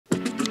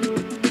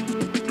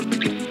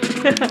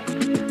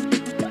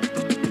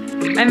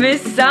I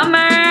miss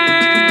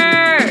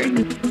summer!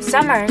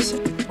 Summers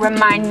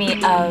remind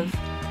me of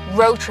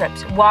road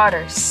trips,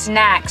 water,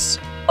 snacks,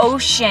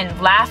 ocean,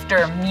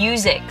 laughter,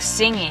 music,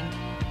 singing.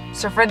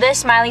 So for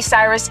this Miley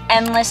Cyrus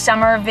Endless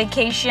Summer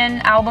Vacation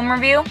album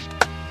review,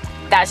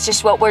 that's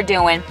just what we're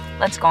doing.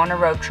 Let's go on a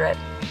road trip.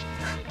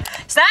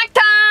 Snack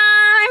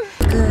time!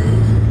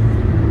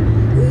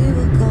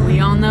 We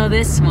all know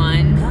this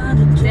one.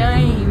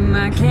 Damn,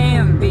 I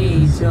can't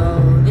be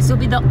told. This will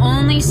be the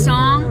only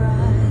song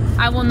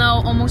I will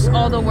know almost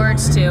all the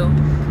words to.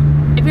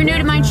 If you're new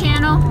to my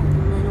channel,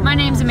 my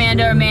name's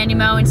Amanda or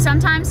Manumo, and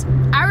sometimes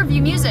I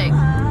review music.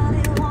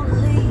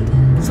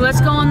 So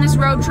let's go on this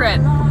road trip.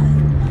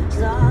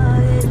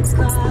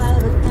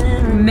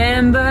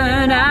 Remember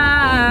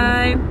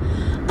I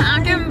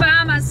can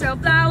buy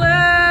myself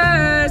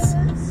flowers.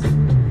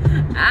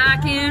 I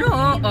can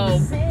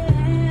hold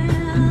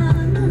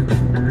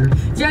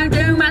drink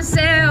to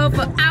myself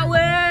for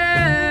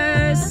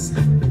hours.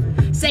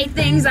 Say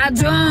things I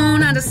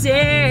don't understand.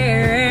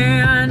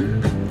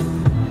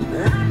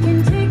 I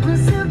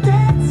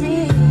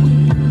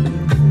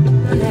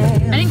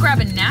didn't grab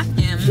a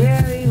napkin.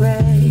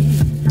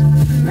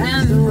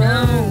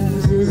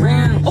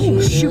 Oh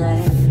shoot.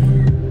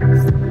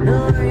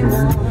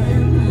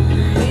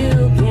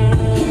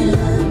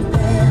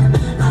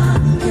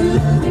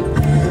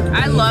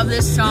 I love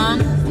this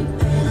song.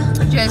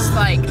 Just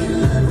like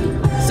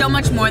so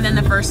much more than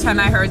the first time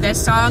I heard this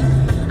song.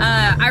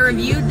 I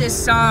reviewed this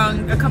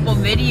song a couple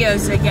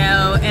videos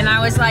ago and I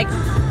was like,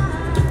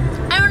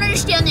 I don't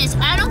understand this,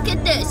 I don't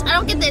get this, I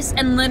don't get this,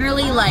 and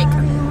literally like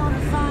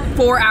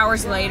 4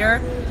 hours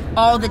later,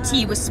 all the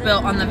tea was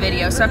spilt on the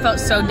video, so I felt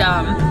so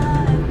dumb.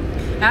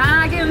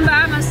 I can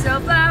buy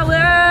myself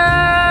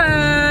flowers.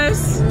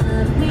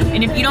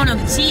 And if you don't know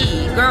the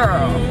tea,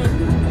 girl,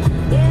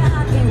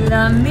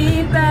 love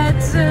me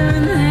better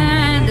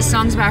than... The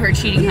song's about her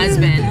cheating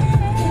husband.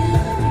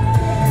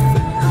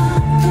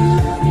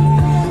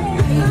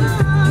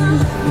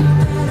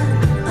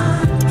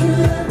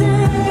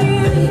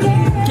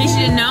 In case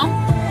you didn't know,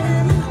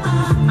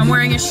 I'm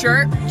wearing a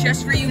shirt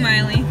just for you,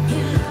 Miley.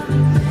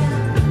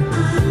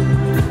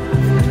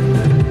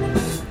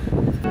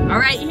 All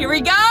right, here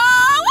we go.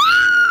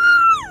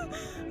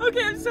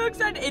 Okay, I'm so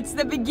excited. It's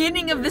the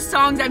beginning of the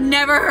songs I've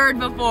never heard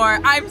before.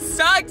 I'm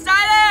so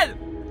excited.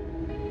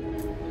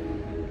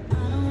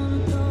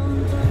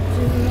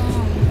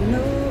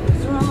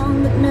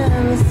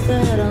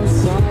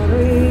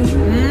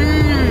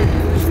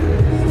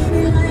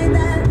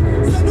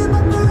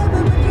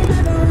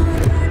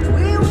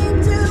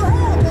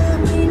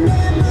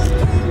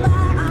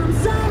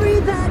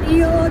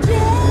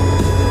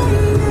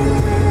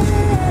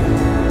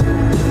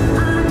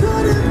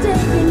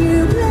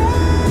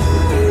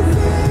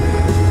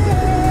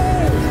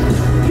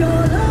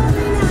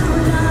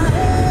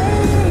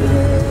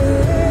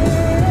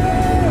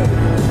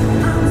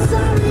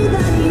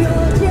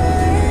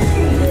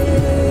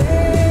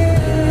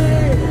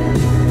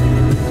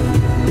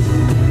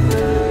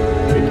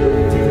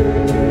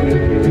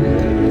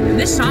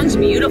 This song's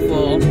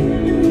beautiful.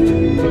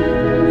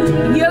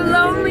 You're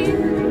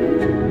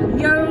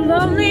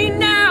lonely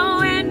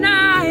now, and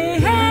I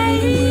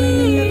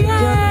hate it.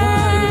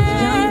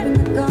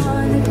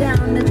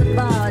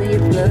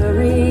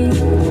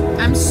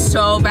 I'm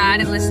so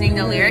bad at listening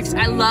to lyrics.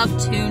 I love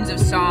tunes of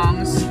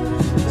songs.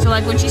 So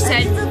like when she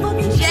said,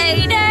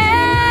 Jaded,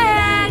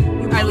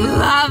 I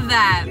love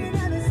that.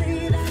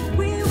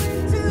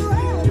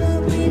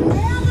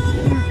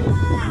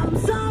 I'm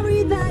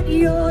sorry that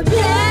you're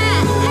dead.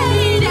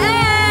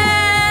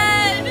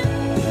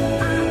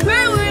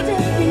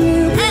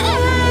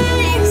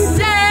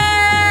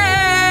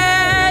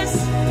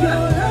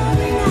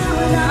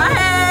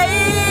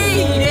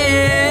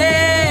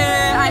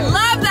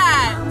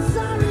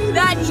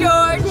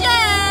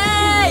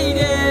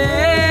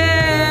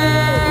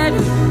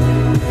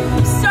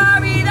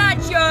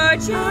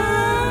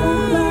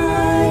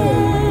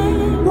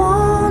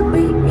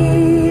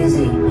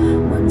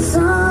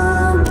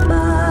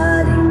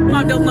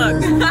 Don't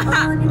look.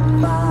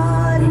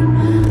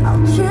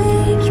 I'll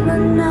change my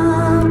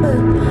number,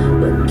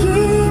 but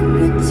keep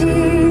your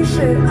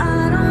t-shirt. I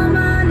don't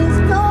mind, it's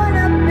going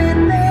up in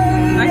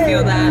there. I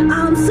feel that.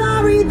 I'm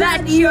sorry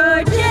that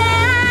you're jaded.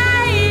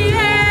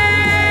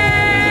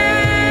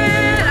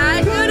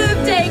 I could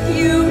have taken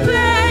you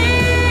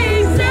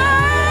places.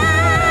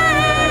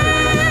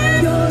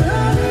 You're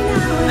loving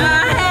now. I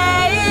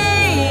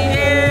hate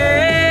it.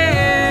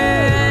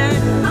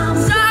 I'm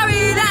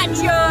sorry that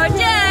you're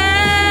jaded.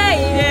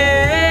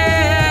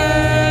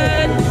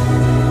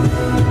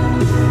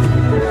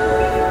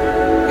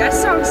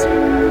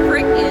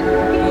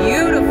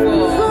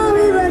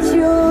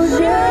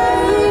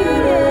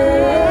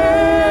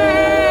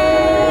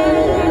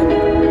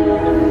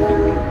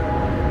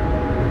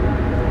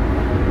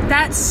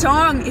 That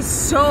song is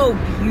so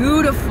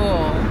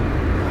beautiful.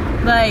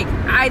 Like,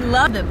 I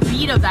love the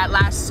beat of that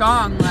last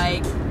song.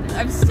 Like,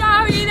 I'm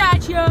sorry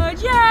that you're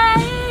jaded.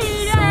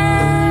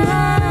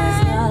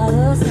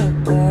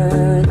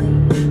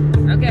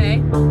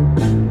 Okay.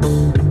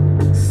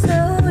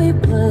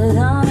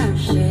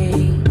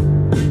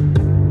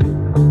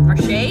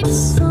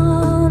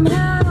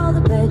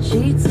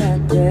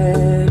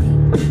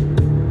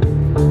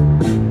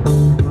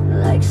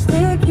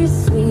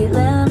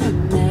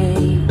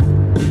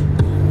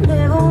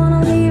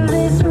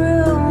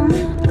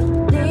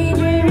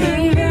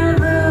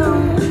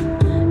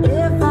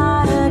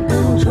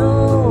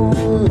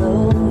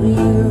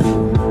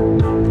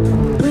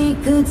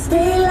 could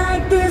stay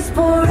like this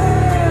forever.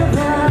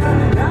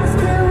 Lost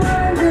in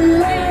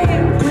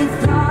wonderland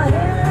with our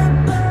head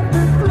above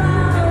the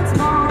clouds,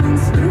 falling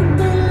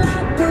stupid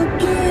like the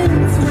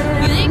kids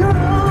wearing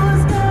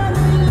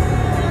rose-colored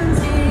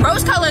lenses.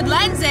 Rose-colored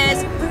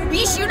lenses?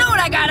 Beesh, you know what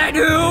I gotta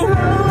do.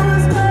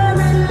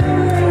 Rose-colored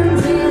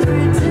lenses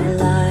return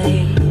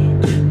light.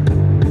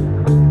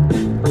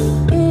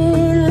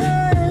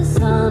 Endless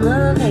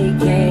summer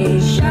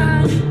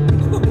vacation.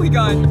 Oh my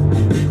god.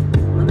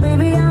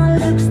 Baby, our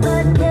lips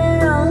that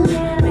down,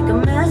 make a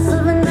mess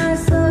of a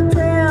nice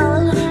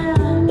hotel.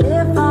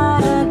 If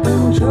I had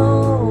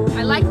control,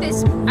 I like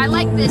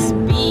this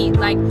beat.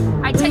 Like,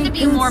 I tend to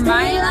be more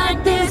Miley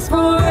like this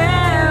forever.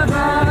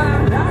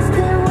 lost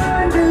in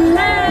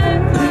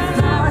wonderland,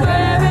 with our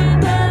hair in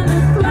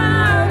the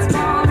clouds,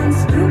 falling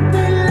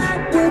stupid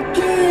like the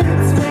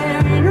kids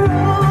wearing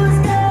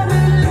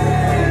rose-colored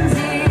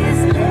lenses.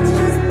 Let's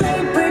just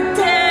play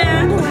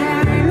pretend,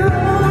 wearing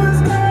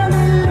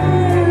rose-colored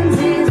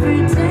lenses,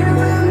 pretend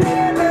we'll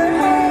never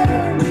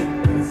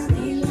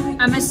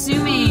end. I'm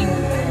assuming.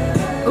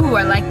 Ooh,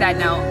 I like that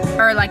note.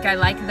 Or like, I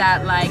like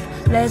that, like,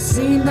 let's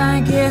see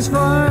like it's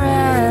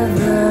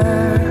forever.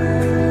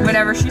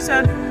 Whatever she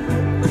said.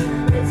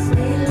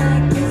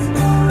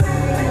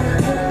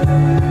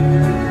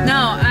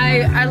 No,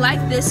 I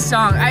like this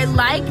song. I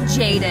like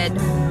Jaded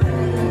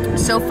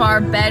so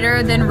far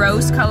better than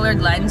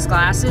rose-colored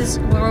lenses.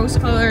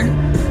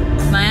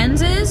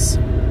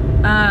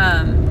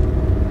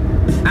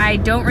 I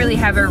don't really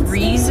have a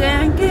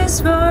reason. It's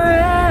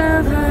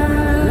forever.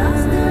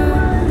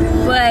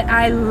 But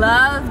I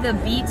love the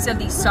beats of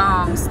these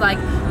songs. Like,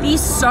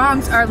 these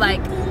songs are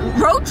like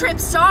road trip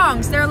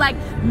songs. They're like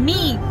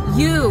me,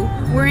 you,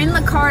 we're in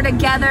the car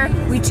together,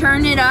 we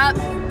turn it up,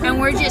 and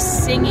we're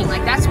just singing.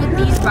 Like, that's what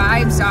these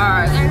vibes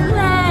are. They're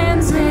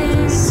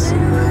lenses.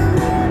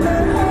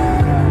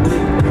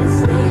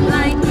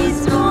 Like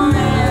it's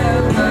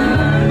forever.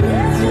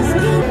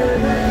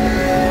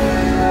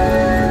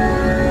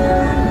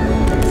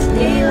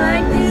 Stay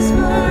like this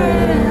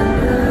forever.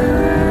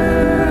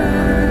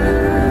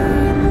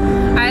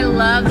 I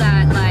love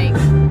that, like,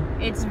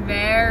 it's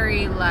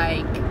very,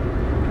 like,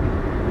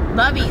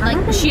 lovey.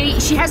 Like,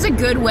 she has a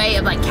good way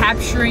of, like,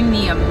 capturing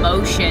the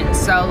emotion.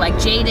 So, like,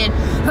 Jaded,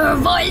 her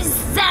voice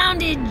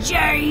sounded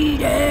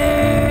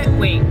jaded.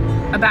 Wait,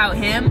 about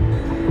him?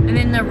 And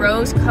then the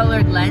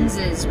rose-colored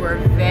lenses were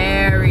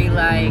very,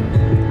 like,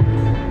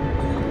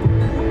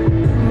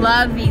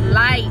 lovey,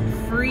 light,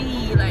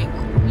 free, like,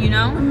 you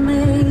know?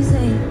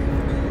 Amazing.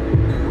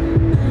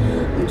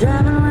 I'm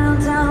driving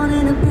around town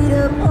in a beat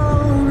up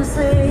old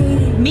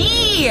Mercedes. Me!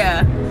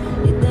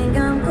 You think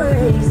I'm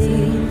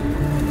crazy?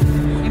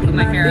 Let me put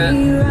my hair up.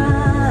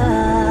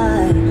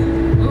 Right.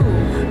 Ooh.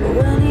 But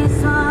when he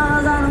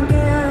smiles, I don't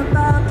care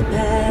about the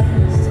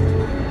past.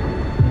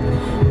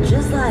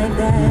 Just like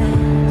that.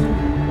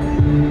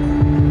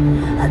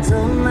 I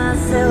told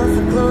myself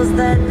to close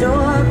that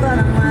door, but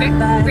I'm right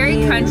back Very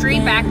here country,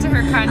 again. back to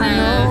her kind I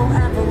know of,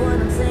 half of what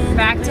I'm saying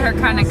back to her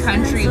kind of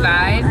country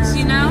vibes,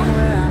 you know?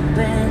 where I've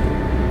been.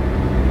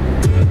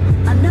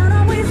 I'm not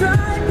always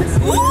right, but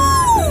still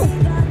Ooh!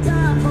 got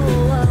time for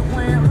what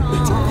went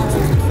wrong.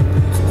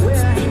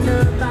 Where I end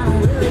up, I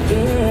don't really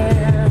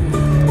care.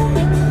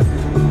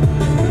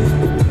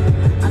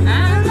 I'm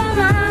not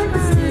right,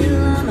 but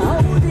still I'm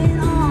holding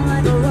on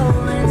like a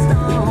rolling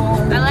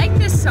stone. I like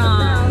this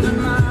song.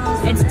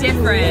 It's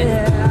different.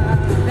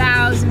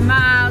 1,000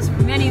 miles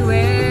from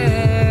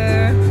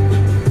anywhere.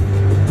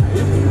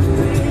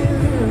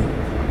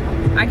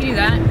 I can do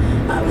that.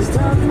 I was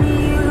talking to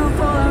you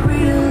before I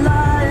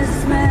realized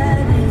it's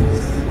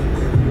madness.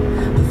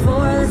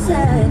 Before the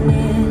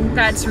sadness.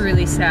 That's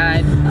really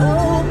sad.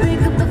 Oh,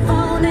 pick up the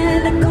phone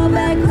and I call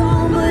back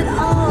home, but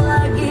all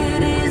I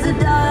get is a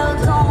dial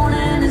tone,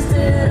 and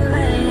instead of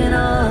hanging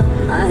up,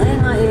 I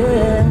hang my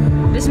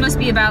head. This must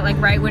be about, like,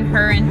 right when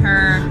her and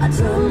her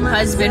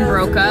husband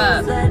broke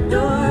up. That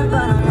door,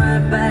 but I'm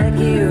right back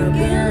here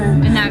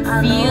again. And that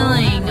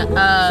feeling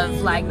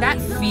of, like, that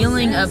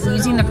feeling of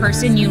losing the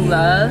person you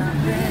love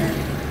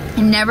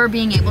and never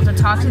being able to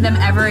talk to them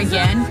ever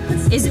again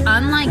is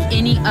unlike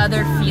any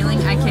other feeling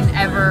I can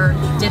ever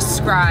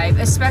describe,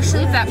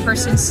 especially if that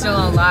person's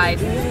still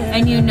alive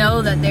and you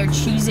know that they're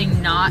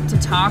choosing not to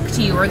talk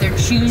to you or they're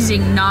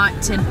choosing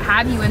not to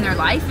have you in their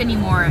life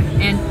anymore.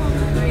 And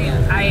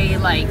I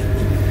like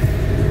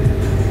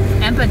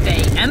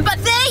empathy.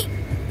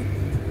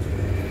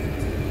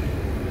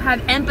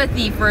 Have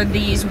empathy for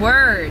these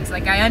words.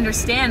 Like, I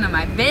understand them.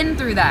 I've been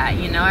through that,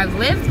 you know, I've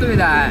lived through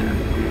that.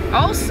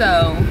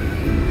 Also,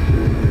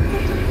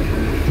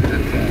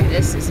 okay,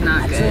 this is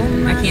not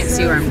good. I can't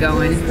see where I'm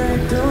going.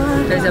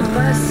 There's a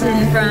bus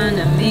in front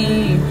of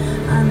me.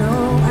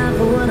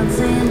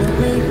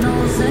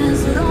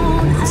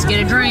 Let's get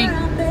a drink.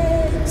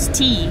 It's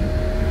tea.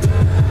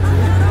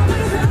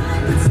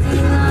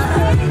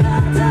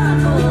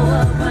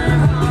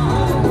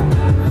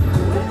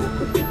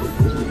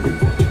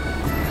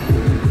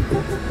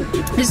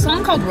 This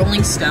song called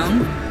Rolling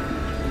Stone.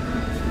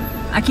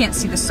 I can't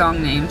see the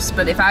song names,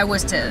 but if I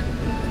was to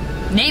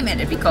name it,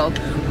 it'd be called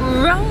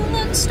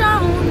Rolling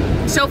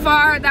Stone. So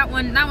far, that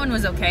one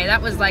was okay.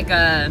 That was like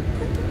a,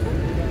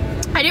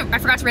 I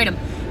forgot to rate them.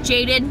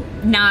 Jaded,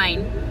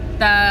 9.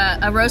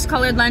 The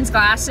rose-colored lens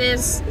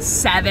glasses,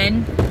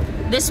 7.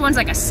 This one's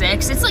like a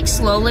 6. It's like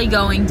slowly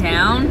going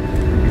down,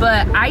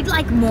 but I'd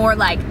like more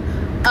like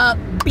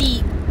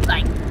upbeat,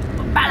 like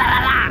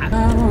ba-la-la-la.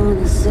 I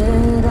wanna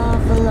set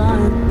off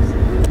alarms,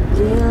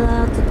 deal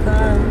out the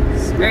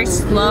cards. Very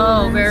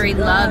slow, very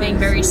loving,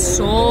 very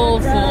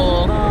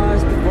soulful.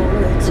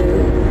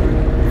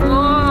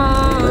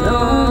 But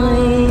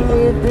only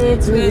if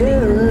it's with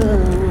you.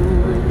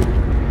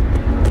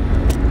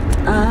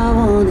 I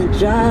wanna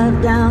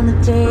drive down to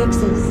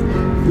Texas,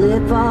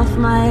 flip off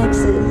my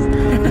exes,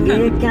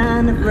 get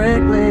kind of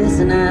reckless,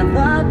 and have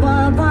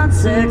pop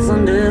sex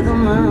under the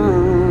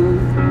moon.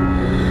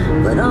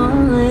 But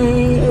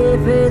only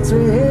if it's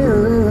with you.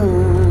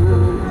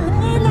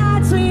 Late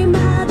nights we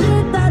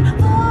magic that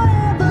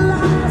forever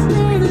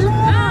lasting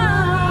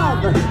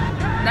love.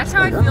 That's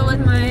how I feel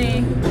with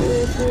my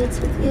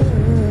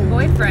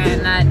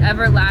boyfriend, that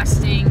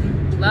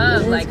everlasting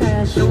love. Like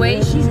the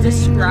way she's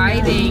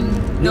describing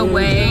the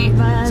way,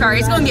 sorry,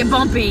 it's gonna get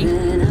bumpy.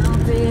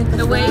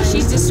 The way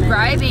she's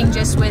describing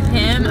just with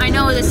him, I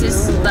know this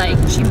is like,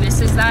 she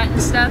misses that and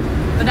stuff,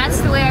 but that's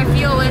the way I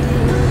feel with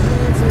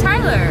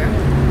Tyler.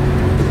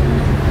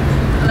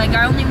 Like,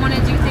 I only want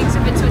to do things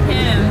if it's with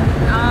him.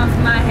 Off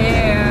my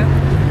hair,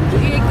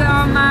 kick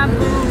on my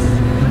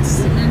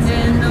boots, and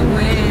in the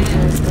wind.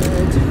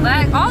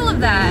 Like, all of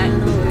that.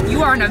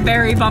 You are on a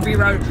very bumpy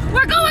road.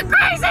 We're going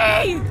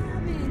crazy!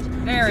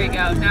 There we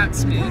go, now it's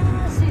smooth.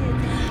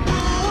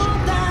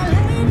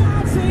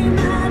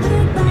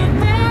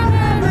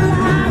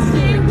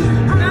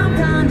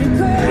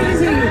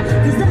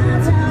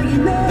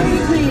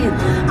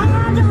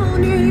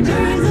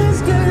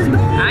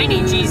 I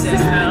need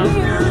Jesus though.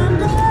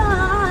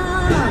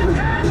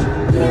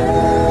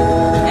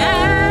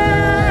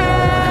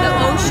 The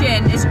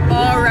ocean is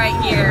all right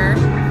here.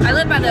 I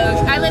live by the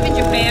ocean. I live in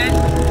Japan.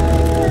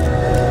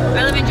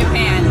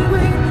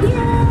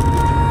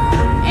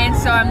 And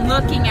so I'm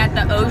looking at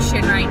the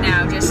ocean right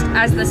now, just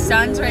as the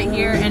sun's right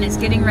here and it's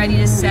getting ready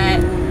to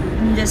set.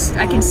 Just,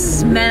 I can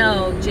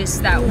smell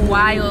just that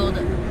wild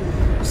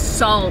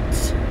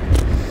salt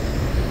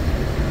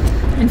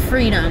and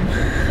freedom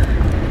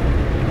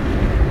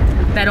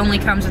that only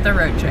comes with a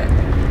road trip.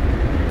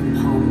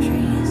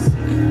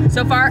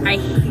 So far, I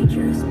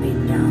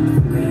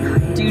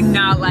do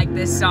not like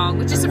this song,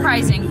 which is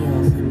surprising.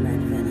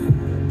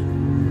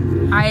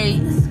 I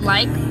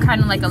like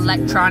kind of like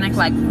electronic,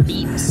 like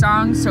beat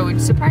songs, so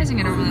it's surprising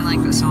I don't really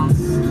like this song.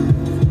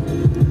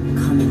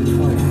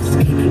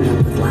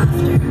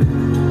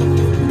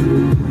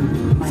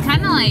 It's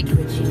kind of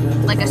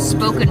like a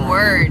spoken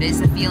word is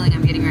the feeling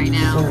I'm getting right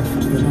now.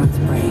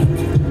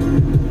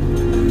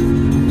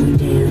 We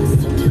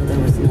danced until there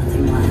was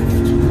nothing left.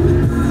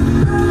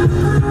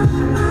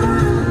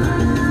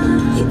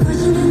 You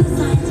question in the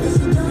science because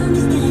you don't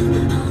understand.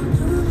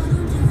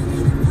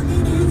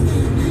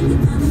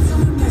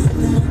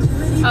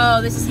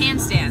 Oh, this is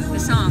Handstand, the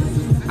song.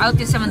 I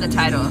looked at some of the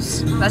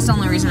titles. That's the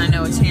only reason I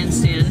know it's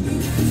Handstand.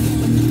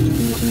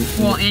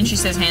 Well, and she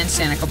says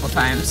handstand a couple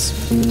times.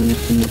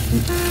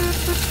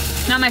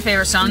 Not my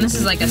favorite song. This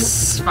is like a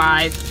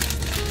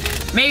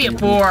 5. Maybe a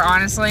 4,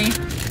 honestly.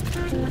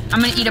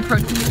 I'm gonna eat a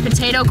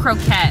potato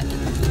croquette.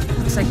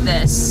 Looks like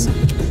this.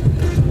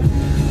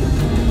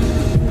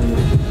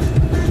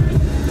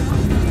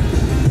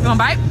 You want a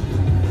bite?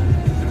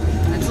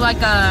 It's like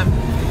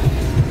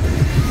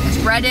it's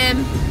breaded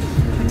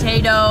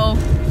potato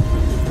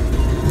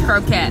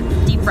croquette,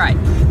 deep fried.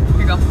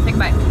 Here you go, take a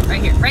bite.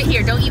 Right here. Right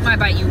here. Don't eat my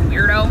bite, you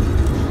weirdo.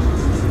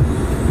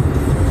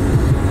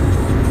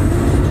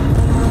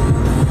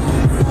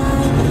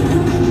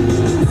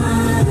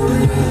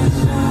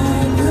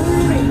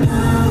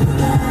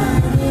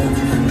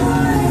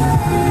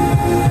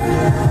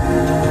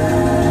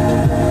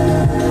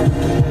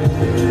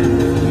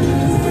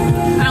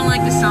 I don't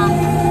like this song.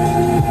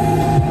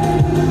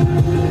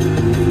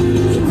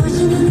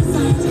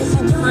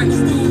 I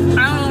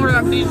don't know where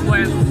that beat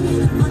went.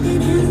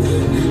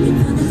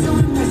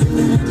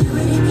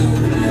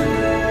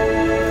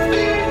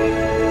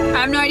 I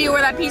have no idea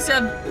where that piece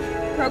of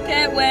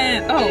croquette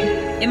went. Oh,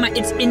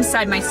 it's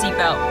inside my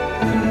seatbelt.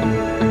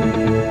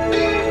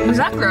 Was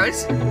that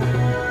gross?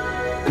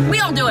 We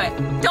all do it.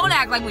 Don't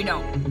act like we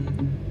don't.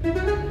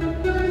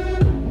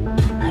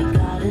 I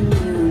got a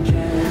new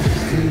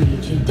dress to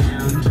meet you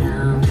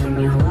downtown. When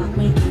you walk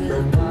me through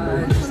the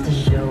bar just to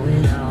show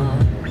it all.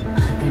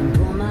 I can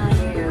pull my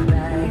hair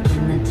back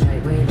in the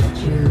tight way that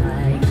you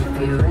like.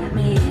 If you wrap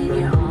me in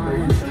your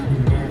arms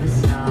and never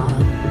stop.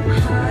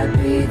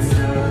 Heartbeat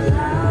so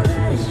loud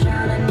that it's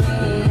drowning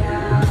me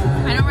out.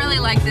 I don't really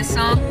like this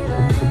song.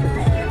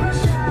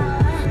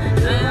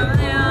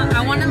 I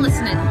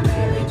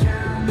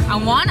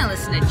want to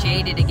listen to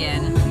Jaded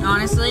again,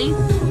 honestly.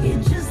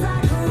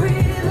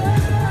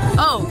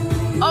 Oh,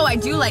 I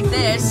do like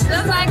this.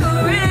 Just like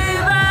a river.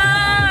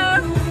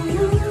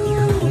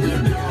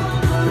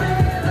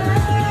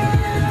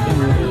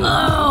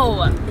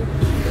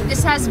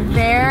 has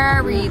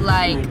very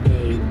like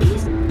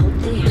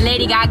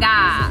Lady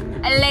Gaga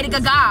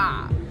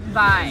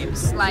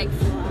vibes, like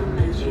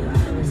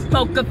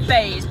poker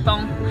face,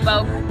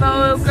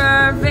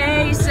 poker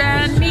face,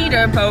 and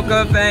meter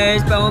poker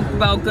face,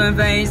 poker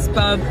face,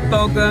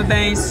 poker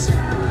face.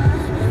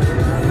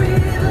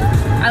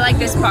 I like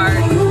this part.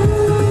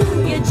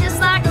 You're just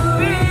like a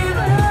river.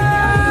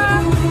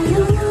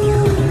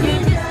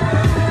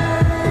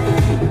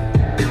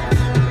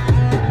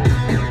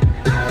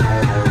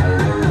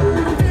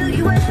 I feel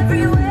you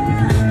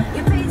everywhere.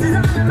 Your face is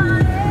under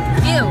my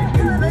hair. Ew.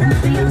 Covered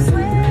up in your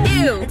sweat.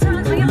 Ew. It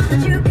turns me on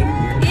that you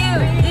care. Ew.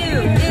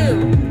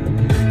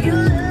 You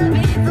love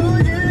me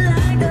for just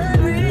like a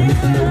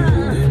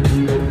river.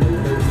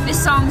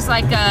 This song's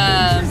like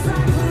a...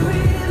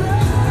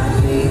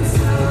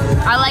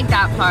 I like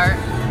that part.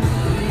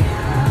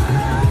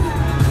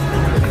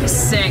 Like a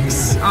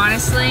 6,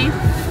 honestly.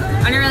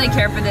 I don't really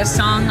care for this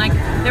song. Like,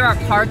 there are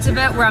parts of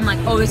it where I'm like,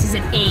 oh, this is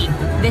an 8.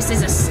 This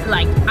is a,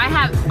 like, I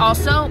have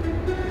also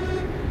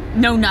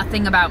know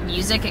nothing about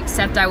music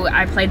except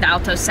I played the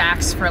alto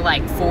sax for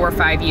like 4 or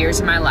 5 years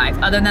of my life.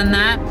 Other than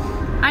that,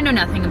 I know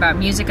nothing about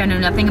music. I know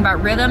nothing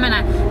about rhythm.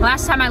 And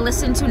last time I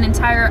listened to an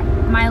entire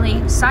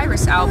Miley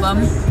Cyrus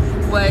album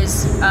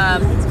was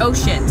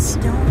Oceans.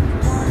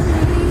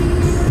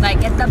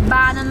 Like at the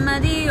bottom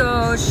of the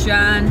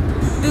ocean,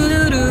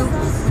 doo-doo-doo,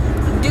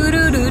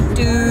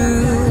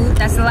 doo-doo-doo-doo.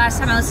 That's the last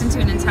time I listened to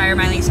an entire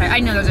Miley Cyrus. I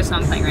know there's a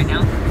song playing right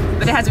now,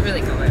 but it hasn't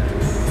really come out.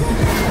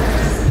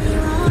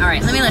 All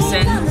right, let me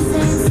listen.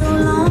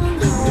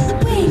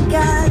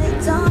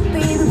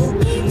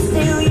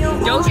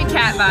 Doja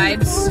Cat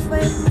vibes.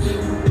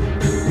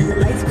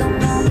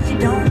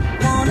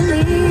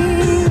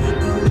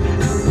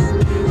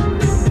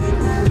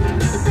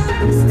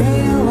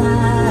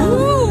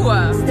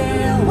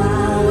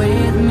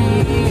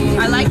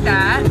 I like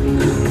that.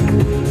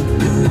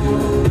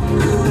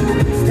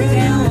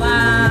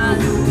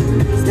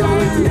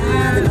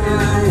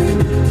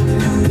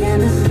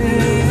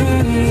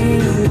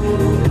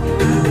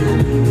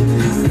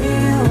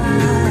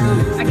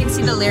 I can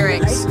see the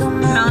lyrics.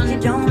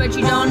 But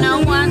you don't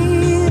know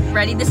one.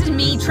 Ready? This is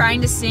me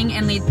trying to sing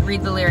and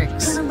read the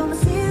lyrics.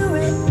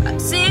 A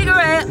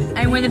cigarette,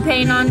 and with the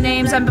paint on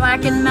names, I'm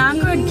black and my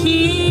good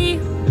key.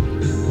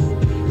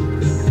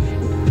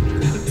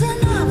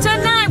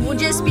 Tonight will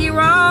just be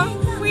wrong.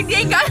 We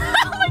think oh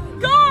my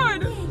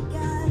god.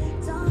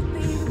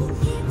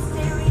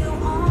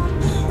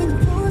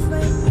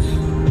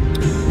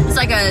 It's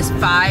like a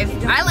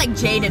 5. I like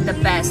Jaded the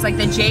best. Like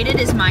the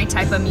Jaded is my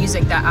type of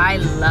music that I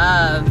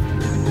love.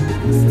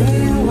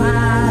 Stay a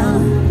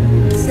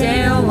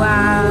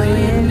while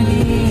with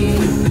me.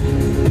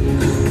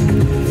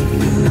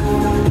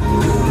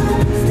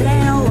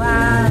 Stay a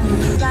while.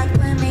 Like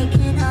we're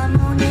making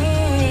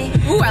harmony.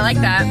 Ooh, I like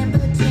that.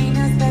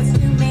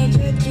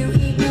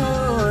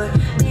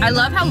 I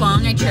love how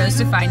long I chose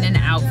to find an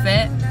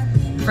outfit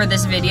for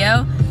this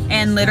video,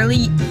 and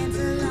literally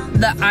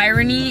the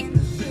irony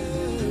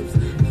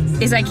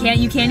is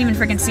you can't even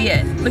freaking see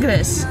it. Look at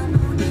this.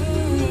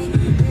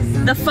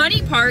 The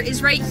funny part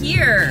is right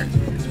here.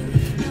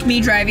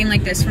 Me driving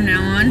like this from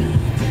now on.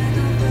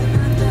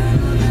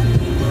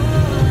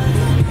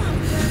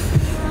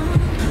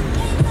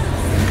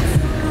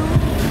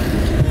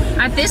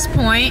 At this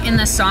point in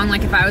the song,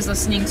 like if I was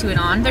listening to it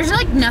on, there's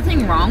like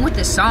nothing wrong with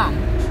this song.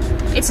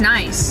 It's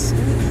nice.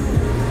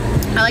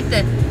 I like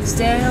the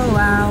stay a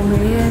while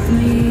with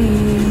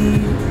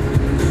me.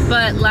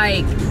 But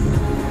like,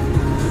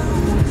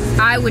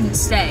 I wouldn't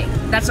stay.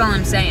 That's all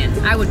I'm saying.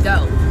 I would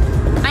go.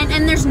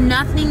 And there's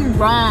nothing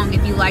wrong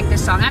if you like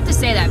this song. I have to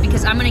say that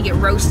because I'm gonna get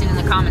roasted in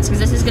the comments because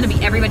this is gonna be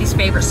everybody's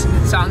favorite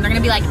song. They're gonna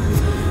be like,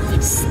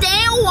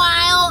 stay a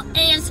while,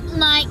 and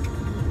like,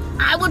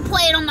 I would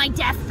play it on my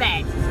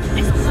deathbed.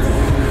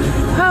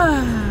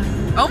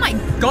 Oh my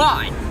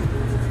god.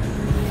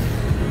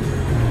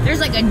 There's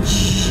like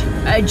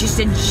just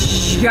a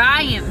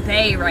giant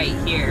bay right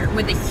here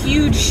with a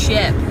huge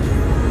ship.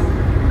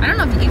 I don't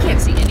know if you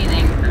can't see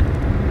anything.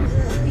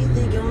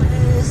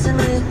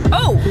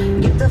 Oh!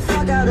 Get the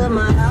fuck out of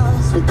my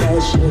house with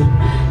that shit.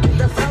 Get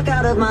the fuck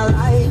out of my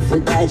life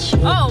with that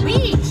shit. Oh,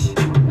 beach! I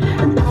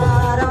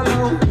don't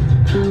know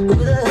who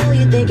the hell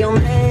you think you're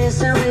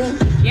messing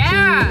with.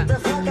 Yeah! Get the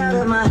fuck out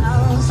of my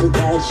house with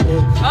that shit.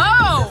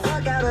 Oh! Get the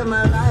fuck out of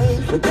my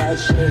life with that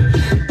shit.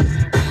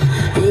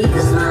 And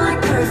you smell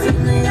like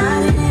perfume that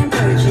I didn't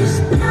purchase.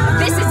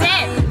 This is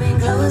it! Been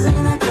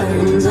closing the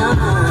curtains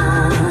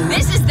on.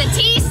 This is the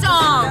T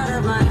song!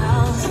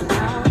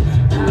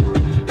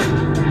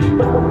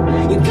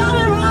 You're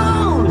coming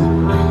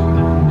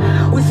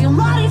wrong with your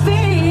muddy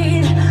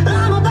feet.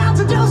 I'm about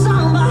to do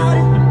something about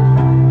it.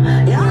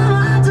 Yeah, I'm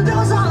about to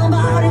do something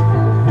about it.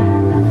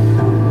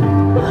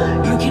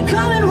 You keep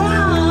coming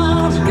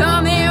wrong.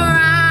 Coming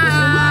wrong with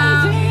your muddy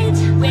feet.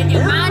 With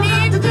your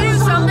muddy to do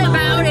something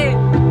about it.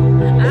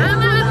 I'm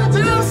about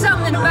to do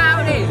something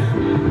about it.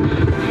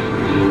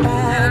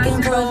 Back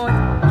and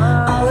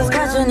forth, always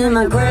catching in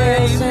my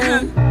grace.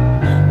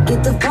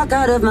 Get the fuck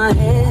out of my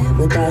head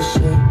with that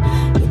shit.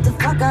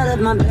 fuck out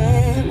of my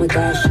bed with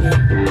that shit.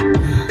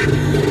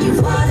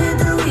 You watered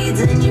the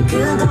weeds and you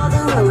killed all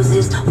the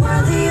roses.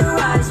 Worthy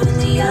arrives when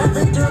the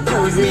other door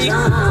closes.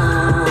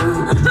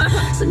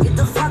 So get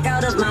the fuck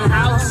out of my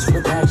house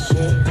with that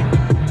shit.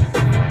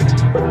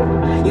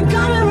 You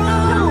got it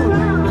wrong.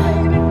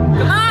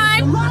 Come on.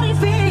 Somebody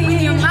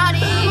feed. Your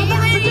body.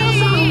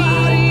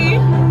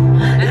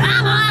 And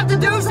I'm gonna have to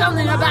do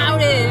something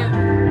about it.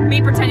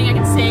 Me pretending I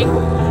can sing.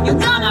 You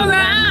come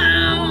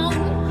around.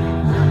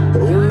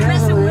 You're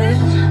messing with.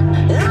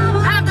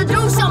 I have to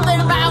do something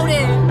about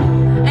it.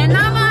 And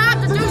I'm gonna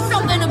have to do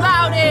something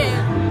about it.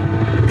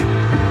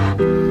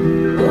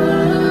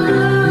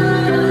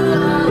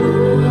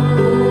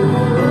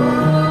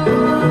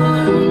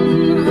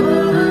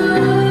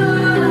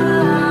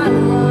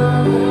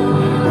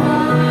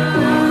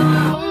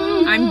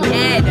 I'm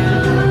dead.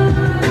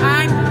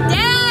 I'm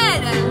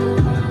dead.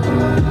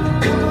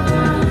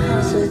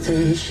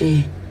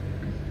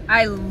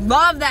 I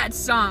love that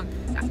song.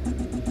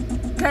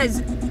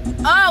 Cause,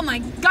 oh my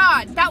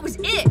God, that was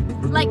it.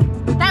 Like,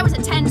 that was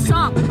a 10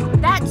 song.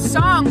 That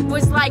song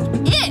was like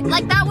it.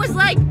 Like, that was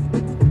like,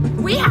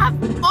 we have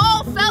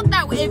all felt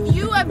that way. If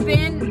you have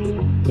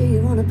been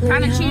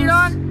kind of cheated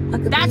on,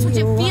 that's what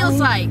it feels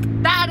like.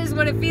 That is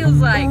what it feels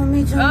like.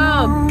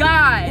 Oh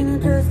God.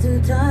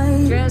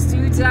 Just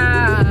too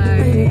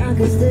tired.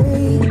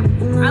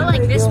 I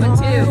like this one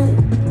too.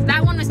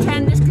 That one was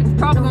 10. This could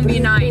probably gonna be a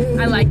 9.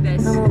 I like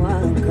this.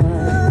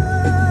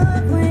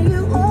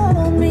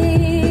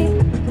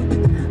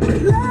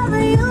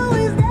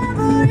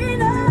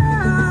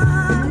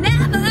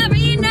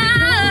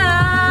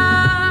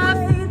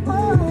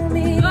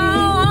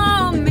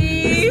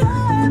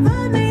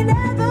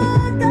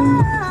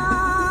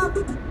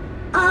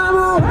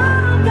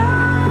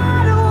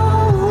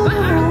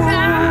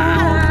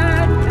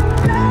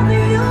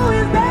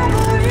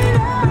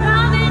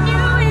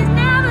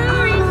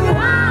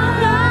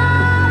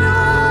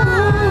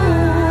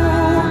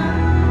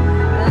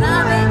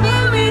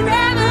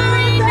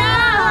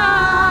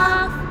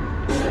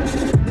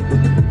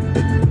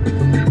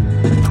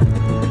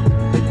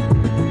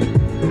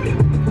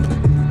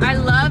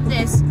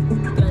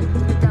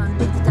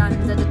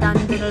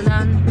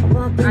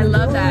 I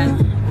love that.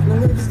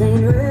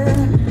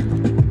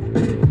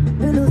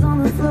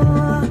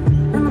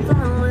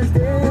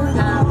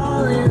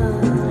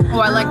 Oh,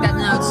 I like that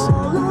notes.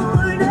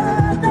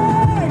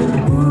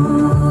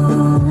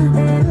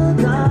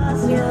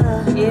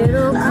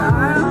 It'll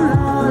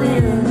come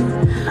in.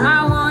 I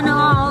want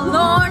all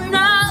or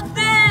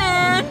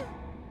nothing.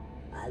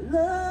 I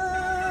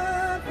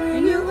love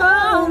when you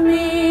hold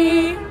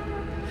me,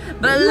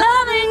 but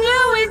loving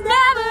you is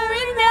never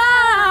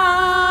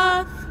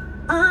enough.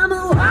 I'm a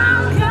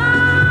wild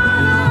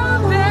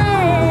card,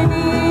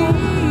 baby.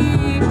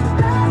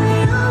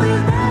 Loving you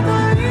is never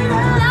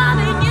enough.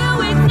 Loving you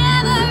is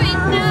never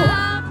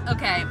enough.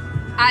 Okay,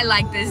 I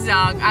like this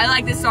song. I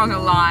like this song a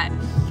lot.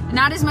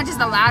 Not as much as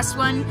the last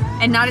one,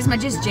 and not as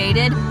much as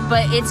Jaded,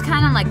 but it's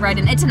kind of like right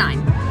in. It's a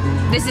 9.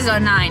 This is a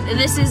 9.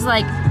 This is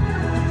like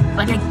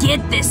I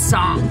get this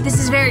song. This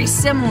is very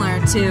similar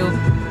to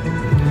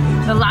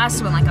the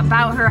last one, like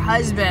about her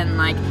husband.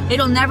 Like,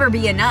 it'll never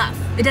be enough.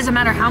 It doesn't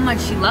matter how much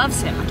she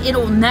loves him. Like,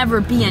 it'll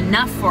never be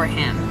enough for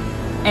him.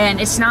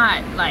 And it's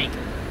not like,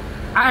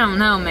 I don't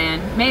know, man.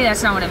 Maybe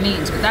that's not what it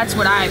means, but that's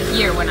what I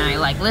hear when I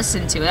like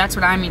listen to it. That's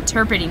what I'm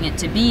interpreting it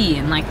to be.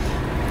 And like,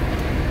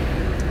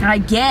 I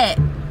get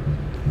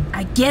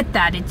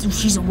that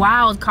she's a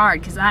wild card,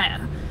 because I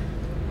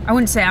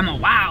wouldn't say I'm a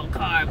wild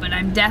card, but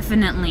I'm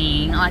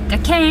definitely like, I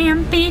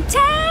can't be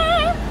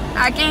tamed.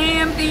 I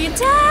can't be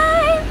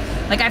tamed.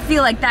 Like, I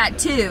feel like that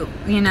too,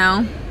 you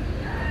know?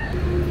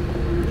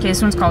 Okay,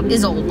 this one's called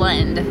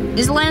Island.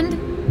 Island?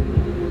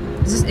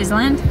 Is this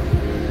Island?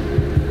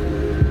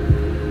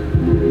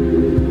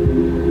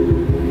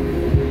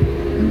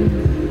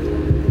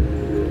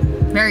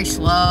 Very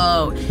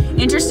slow.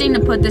 Interesting to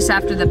put this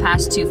after the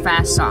past 2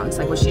 fast songs.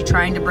 Like, was she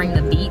trying to bring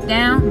the beat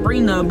down?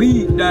 Bring the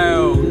beat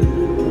down.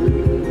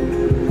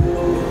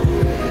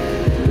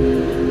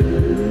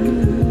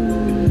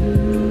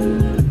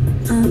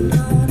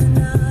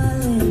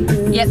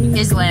 Yep,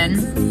 Island.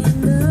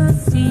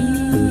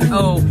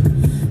 Oh.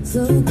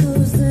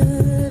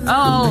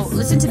 Oh,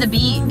 listen to the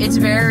beat. It's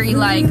very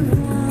like,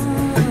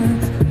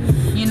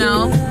 you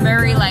know,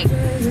 very like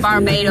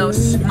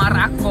Barbados,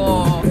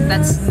 Morocco.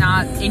 That's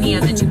not any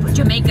of the two.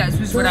 Jamaica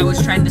was what I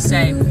was trying to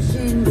say.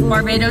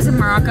 Barbados and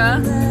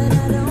Morocco.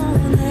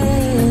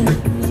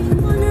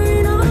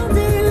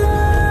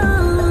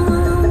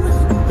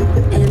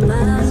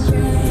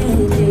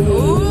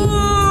 Ooh.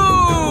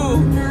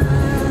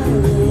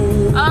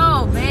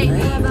 Oh,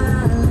 baby.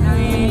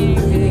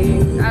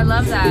 I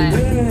love that.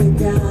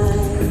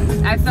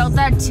 I felt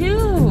that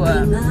too.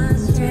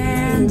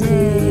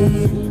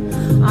 Stranded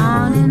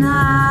on an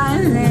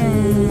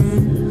island,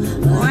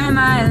 where am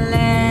I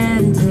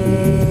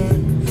landed?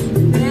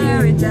 In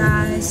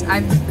paradise.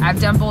 I've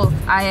done both.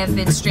 I have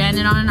been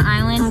stranded on an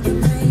island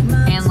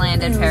and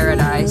landed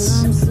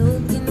paradise.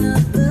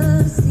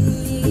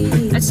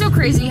 That's It's so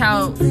crazy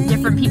how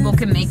different people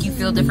can make you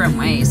feel different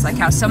ways. Like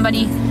how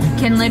somebody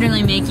can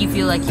literally make you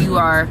feel like you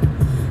are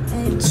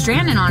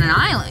stranded on an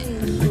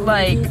island.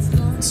 Like,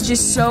 it's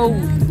just so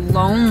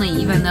lonely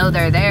even though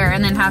they're there.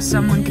 And then how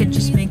someone could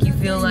just make you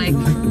feel like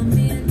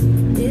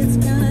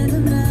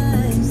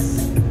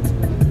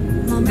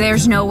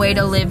there's no way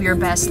to live your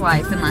best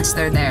life unless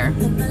they're there.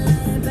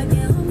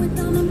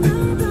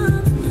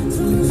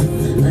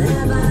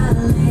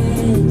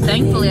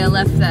 Thankfully, I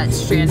left that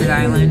stranded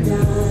island.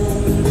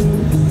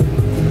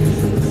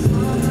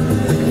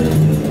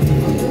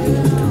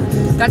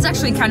 That's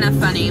actually kind of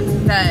funny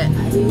that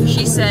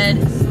she said,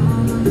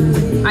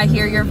 I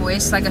hear your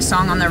voice like a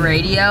song on the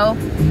radio.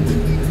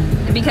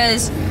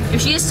 Because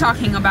if she is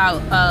talking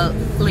about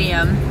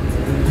Liam,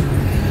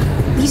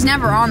 he's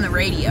never on the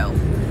radio.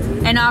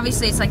 And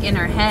obviously it's like in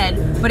her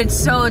head, but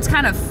it's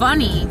kind of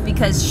funny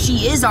because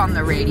she is on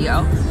the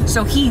radio.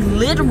 So he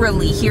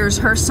literally hears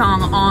her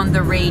song on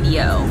the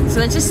radio. So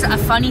it's just a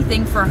funny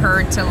thing for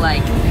her to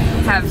like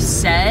have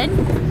said.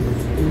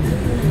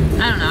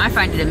 I don't know, I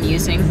find it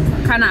amusing.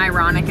 Kind of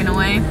ironic in a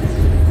way.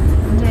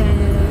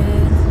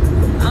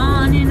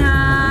 On an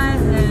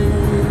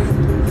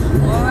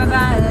island, or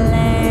about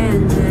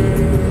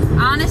landed.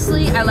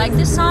 Honestly, I like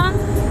this song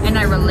and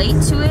I relate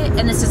to it,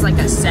 and this is like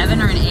a 7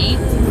 or an 8.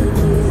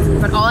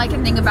 But all I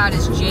can think about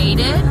is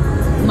Jaded,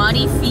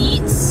 Muddy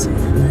Feets,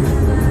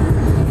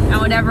 and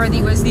whatever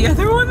was the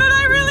other one that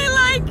I really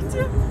liked.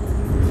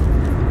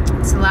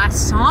 It's the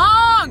last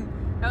song.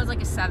 That was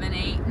like a 7,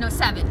 8. No,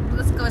 7.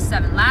 Let's go with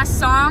 7. Last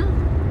song.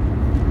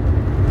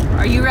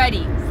 Are you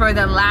ready for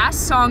the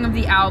last song of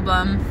the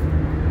album?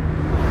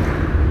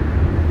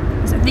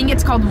 I think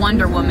it's called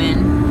Wonder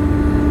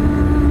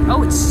Woman.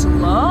 Oh, it's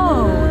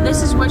slow.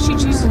 This is what she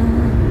chooses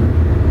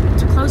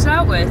to close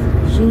out with.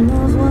 She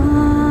knows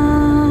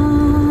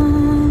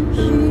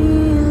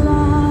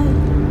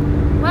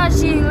What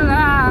she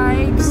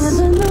likes.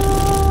 never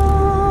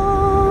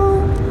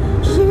know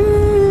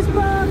she's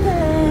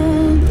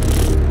broken,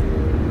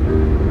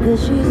 'cause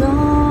she's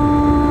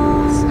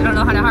on. I don't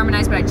know how to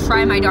harmonize, but I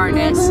try my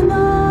darndest.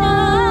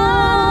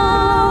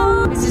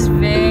 This is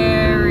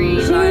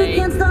very like,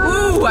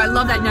 ooh, I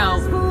love that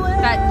note.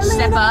 That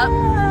step up.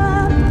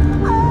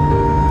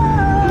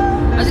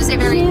 I was gonna say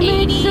very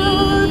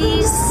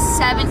 80s,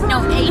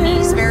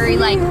 80s, very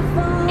like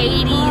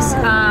 80s,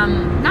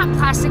 not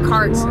Plastic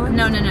Hearts,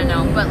 no,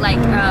 but like,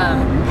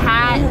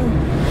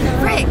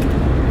 Frick.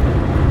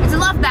 It's a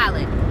love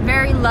ballad,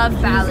 very love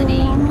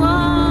ballady.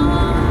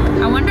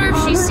 I wonder if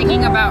she's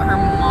singing about her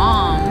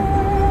mom.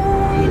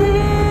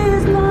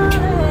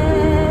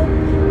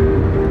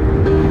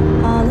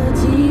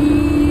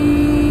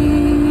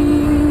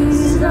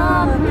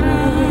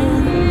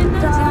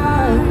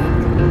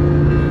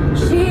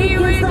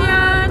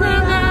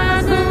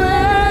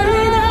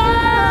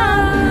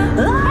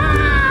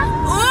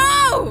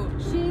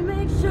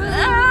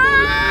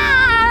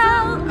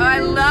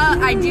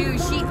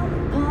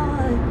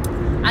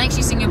 I think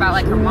she's singing about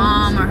like her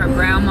mom or her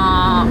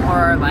grandma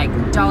or like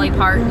Dolly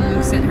Parton,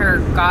 her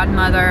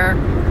godmother.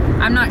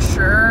 I'm not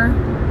sure.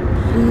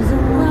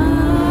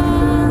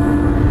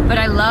 But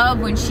I love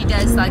when she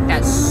does like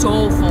that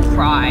soulful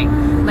cry.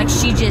 Like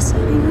she just,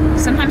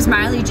 sometimes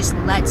Miley just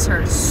lets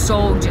her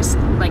soul just,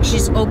 like she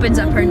just opens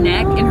up her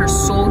neck and her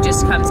soul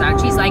just comes out.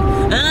 She's like,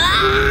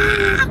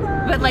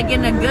 ah! But like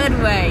in a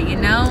good way, you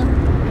know?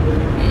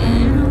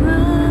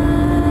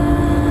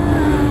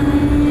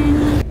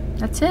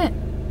 That's it.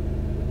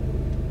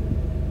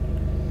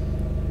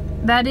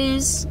 That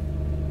is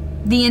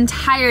the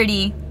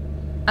entirety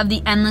of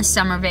the Endless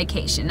Summer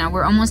Vacation. Now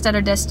we're almost at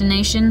our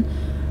destination.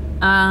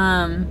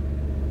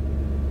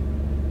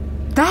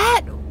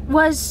 That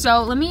was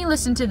so, let me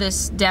listen to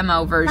this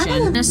demo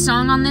version. This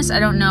song on this, I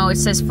don't know, it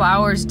says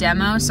Flowers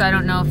Demo, so I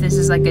don't know if this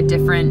is like a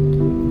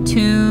different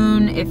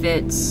tune, if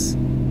it's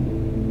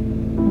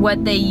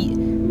what they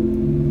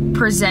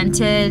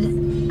presented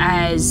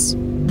as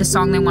the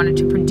song they wanted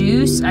to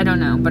produce. I don't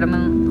know, but I'm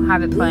gonna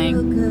have it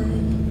playing.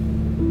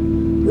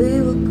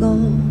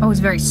 Oh, it's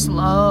very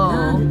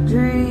slow.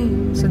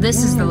 So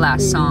this is the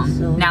last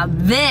song. Now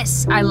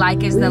this I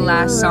like is the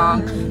last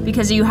song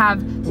because you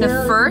have the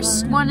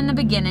first one in the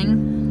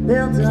beginning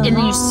and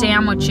then you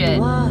sandwich it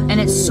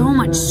and it's so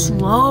much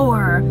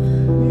slower.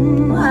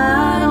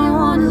 I didn't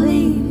want to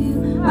leave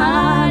you,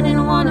 I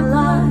didn't want to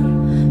lie,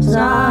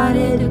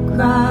 started to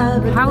cry.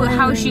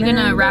 How is she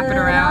gonna wrap it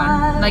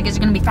around? Like, is it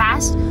gonna be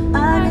fast?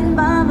 I didn't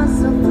buy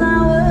myself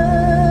flowers.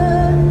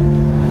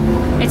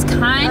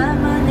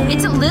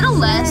 It's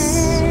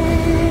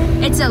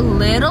a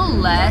little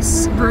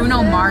less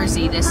Bruno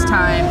Marsy this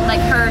time.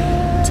 Like her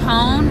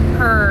tone,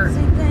 her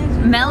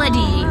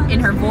melody in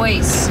her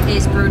voice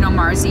is Bruno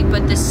Marsy,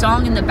 but the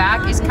song in the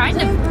back is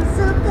kind of,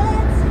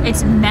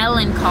 it's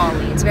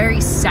melancholy. It's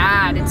very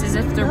sad. It's as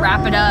if to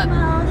wrap it up,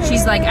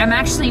 she's like, I'm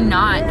actually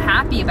not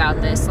happy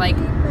about this. Like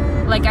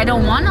I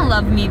don't want to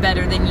love me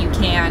better than you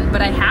can,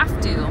 but I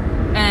have to.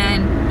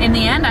 And in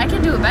the end, I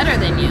can do it better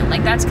than you.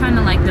 Like that's kind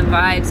of like the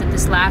vibes that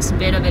this last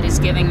bit of it is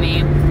giving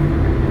me.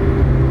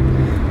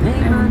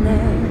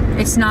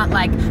 It's not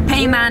like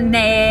pay my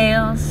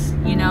nails,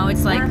 you know,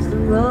 it's like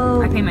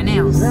I pay my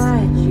nails.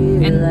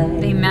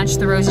 And they match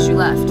the roses you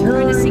left. I'm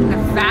going to sing the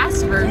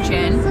fast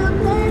version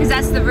because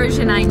that's the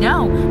version I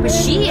know. But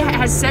she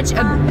has such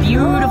a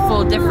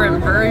beautiful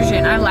different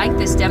version. I like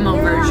this demo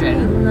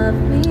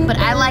version. But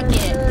I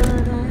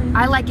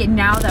like it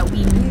now that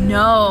we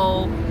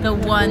know the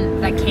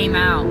one that came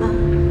out.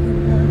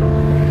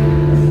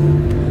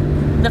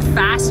 The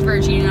fast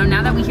version, you know,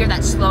 now that we hear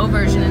that slow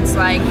version, it's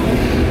like,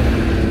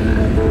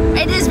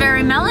 it is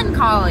very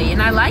melancholy,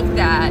 and I like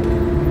that.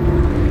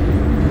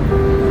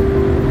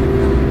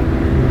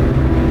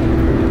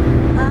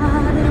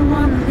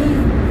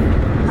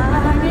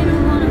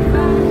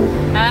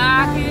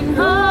 I can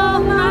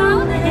hold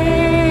my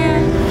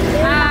hand,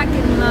 I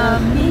can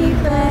love me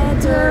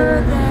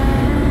better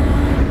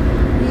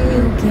than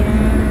you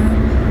can.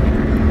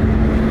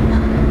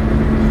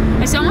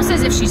 It's almost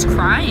as if she's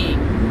crying.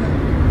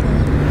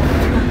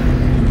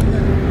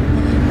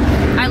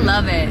 I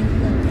love it.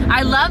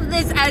 I love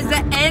this as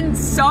the end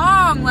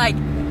song. Like,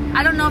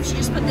 I don't know if she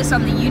just put this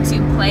on the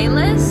YouTube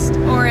playlist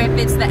or if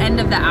it's the end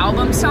of the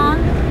album song.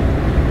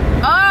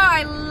 Oh,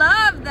 I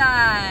love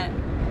that.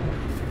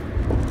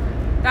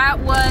 That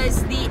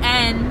was the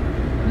end.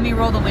 Let me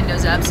roll the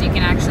windows up so you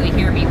can actually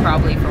hear me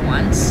probably for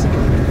once.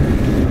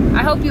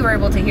 I hope you were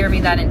able to hear me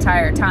that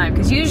entire time,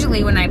 because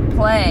usually when I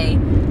play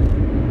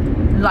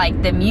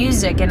like the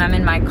music and I'm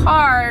in my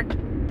car,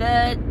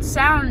 the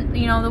sound,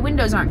 you know, the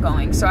windows aren't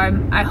going. So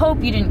I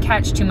hope you didn't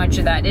catch too much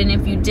of that. And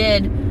if you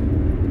did,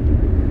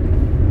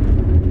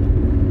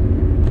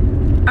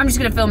 I'm just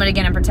gonna film it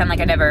again and pretend like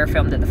I never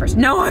filmed it the first.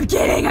 No, I'm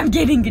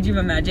kidding. Could you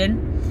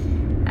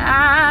imagine?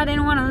 I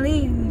didn't want to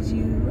leave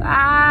you.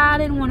 I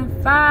didn't want to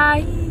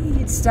fight.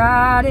 It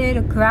started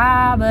to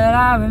cry, but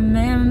I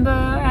remember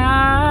I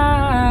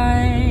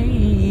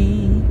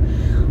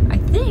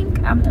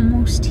think I'm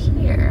almost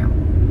here.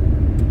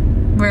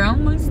 We're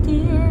almost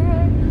here.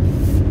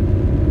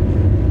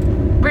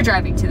 We're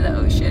driving to the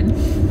ocean.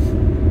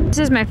 This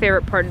is my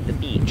favorite part of the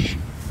beach.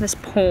 This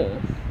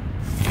pole.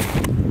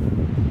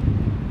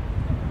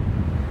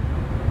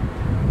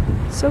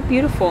 So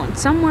beautiful. And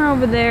somewhere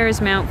over there is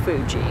Mount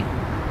Fuji.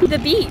 The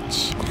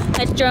beach.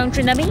 Let's go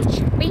to the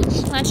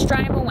beach. Let's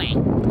drive away.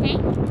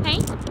 Hey,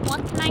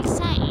 what can I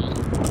say?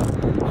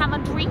 Have a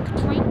drink.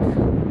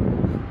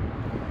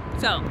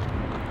 So,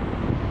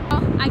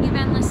 I give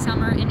Endless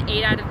Summer an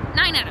 9 out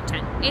of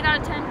 10. 8 out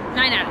of 10?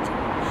 9 out of 10.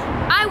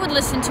 I would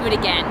listen to it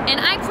again, and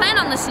I plan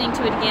on listening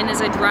to it again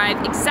as I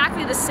drive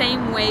exactly the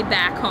same way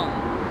back home.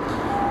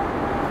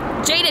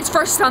 Jada's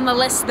first on the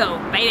list though,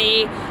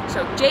 baby.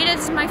 So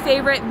Jada's my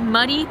favorite.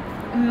 Muddy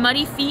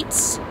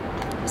Feets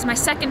is my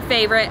second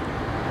favorite.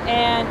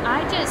 And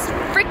I just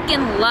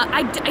freaking love,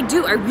 I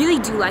really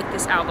do like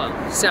this album.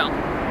 So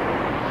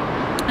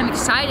I'm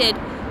excited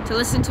to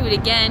listen to it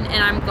again,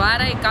 and I'm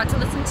glad I got to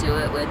listen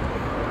to it with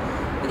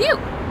you.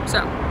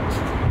 So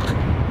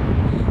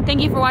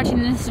thank you for watching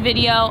this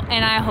video,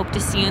 and I hope to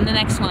see you in the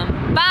next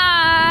one.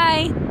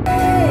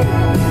 Bye!